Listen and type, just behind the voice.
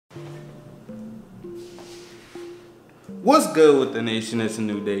What's good with the nation? It's a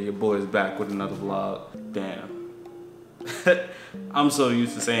new day. Your boy is back with another vlog. Damn. I'm so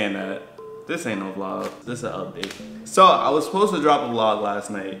used to saying that. This ain't no vlog. This is an update. So I was supposed to drop a vlog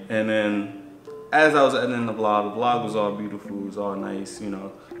last night, and then as I was editing the vlog was all beautiful, it was all nice, you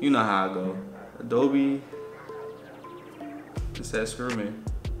know how I go. Adobe just said screw me,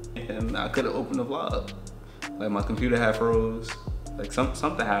 and I couldn't open the vlog. Like my computer had froze, like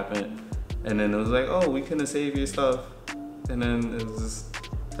something happened, and then it was like, oh, we couldn't save your stuff, and then it was just,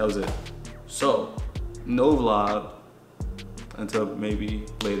 that was it. So no vlog until maybe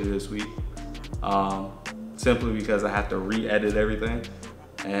later this week, simply because I had to re-edit everything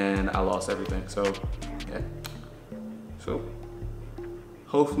and I lost everything. So yeah, so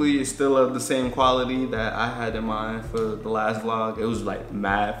hopefully it's still of the same quality that I had in mind for the last vlog. It was like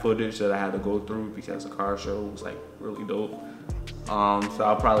mad footage that I had to go through because the car show was like really dope. So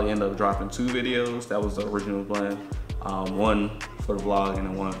I'll probably end up dropping 2 videos. That was the original plan. One for the vlog and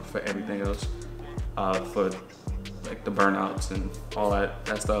then one for everything else, for like the burnouts and all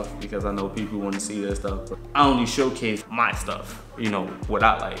that stuff, because I know people want to see that stuff, but I only showcase my stuff, you know, what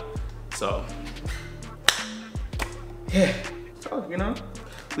I like. So yeah, so you know,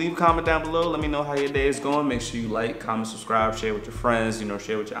 leave a comment down below, let me know how your day is going. Make sure you like, comment, subscribe, share with your friends, you know,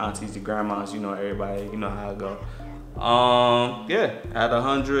 share with your aunties, your grandmas, you know, everybody, you know how it go. Yeah, I had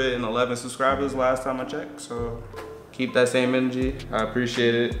 111 subscribers last time I checked, so keep that same energy. I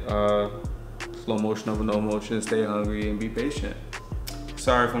appreciate it. Slow motion over no motion, stay hungry and be patient.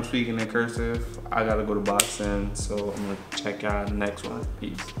 Sorry if I'm speaking in cursive. I gotta go to boxing, so I'm gonna check y'all in the next one.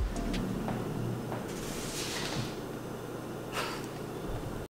 Peace.